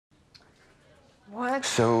What?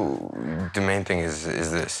 So the main thing is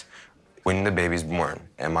this. When the baby's born,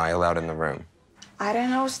 am I allowed in the room? I don't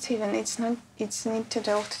know, Steven. It's need to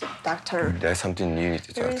talk to the doctor. That's something you need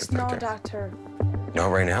to talk to the doctor. There is no doctor. No,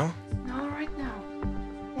 right now? No, right now.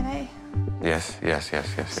 Can I? Yes.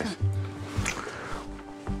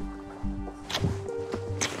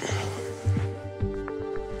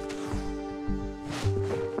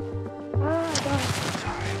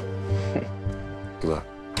 Sorry. Look.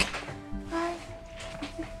 Hi.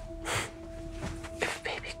 If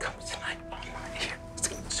baby comes tonight, I'm not here. It's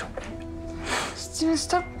gonna be so bad. Steven,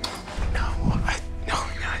 stop. No, I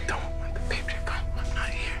don't want the baby to come. I'm not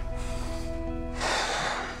here.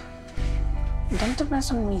 Don't depend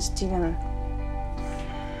on me, Steven.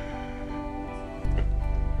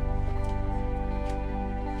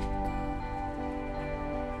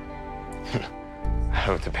 I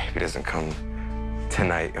hope the baby doesn't come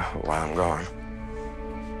tonight while I'm gone.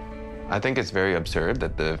 I think it's very absurd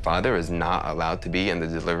that the father is not allowed to be in the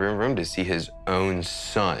delivery room to see his own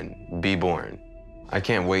son be born. I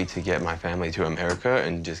can't wait to get my family to America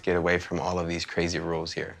and just get away from all of these crazy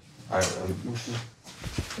rules here.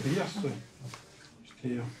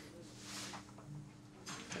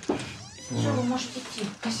 Все, вы можете идти.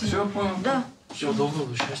 Спасибо. Все, понял? Да. Всего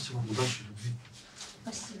доброго, счастья вам, удачи, любви.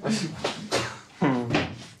 Спасибо. Спасибо.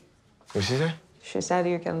 What'd she say? She said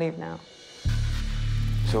you can leave now.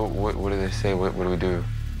 So what do they say? What do we do?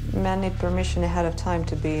 Men need permission ahead of time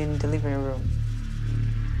to be in delivery room.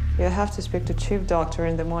 You have to speak to chief doctor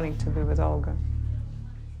in the morning to be with Olga.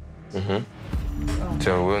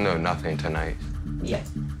 So we'll know nothing tonight. Yeah.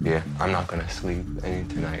 Yeah, I'm not gonna sleep any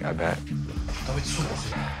tonight, I bet. Давайте сюда.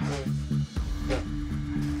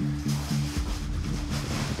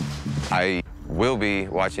 I will be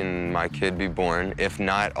watching my kid be born. If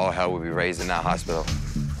not, all hell will be raised in that hospital.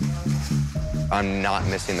 I'm not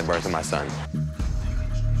missing the birth of my son.